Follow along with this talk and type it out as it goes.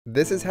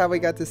This is how we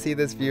got to see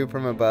this view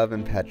from above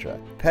in Petra.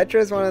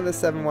 Petra is one of the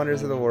 7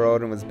 wonders of the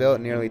world and was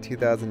built nearly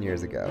 2,000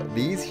 years ago.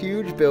 These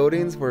huge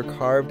buildings were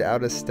carved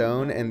out of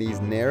stone in these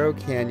narrow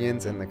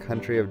canyons in the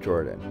country of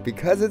Jordan.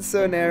 Because it's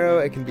so narrow,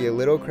 it can be a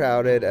little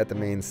crowded at the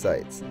main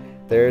sites.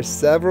 There are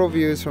several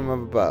views from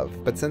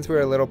above, but since we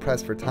were a little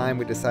pressed for time,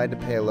 we decided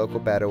to pay a local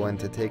Bedouin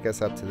to take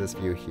us up to this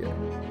view here.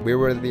 We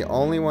were the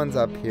only ones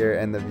up here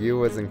and the view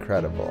was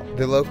incredible.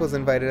 The locals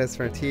invited us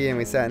for tea and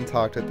we sat and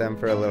talked with them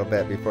for a little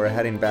bit before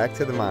heading back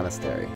to the monastery.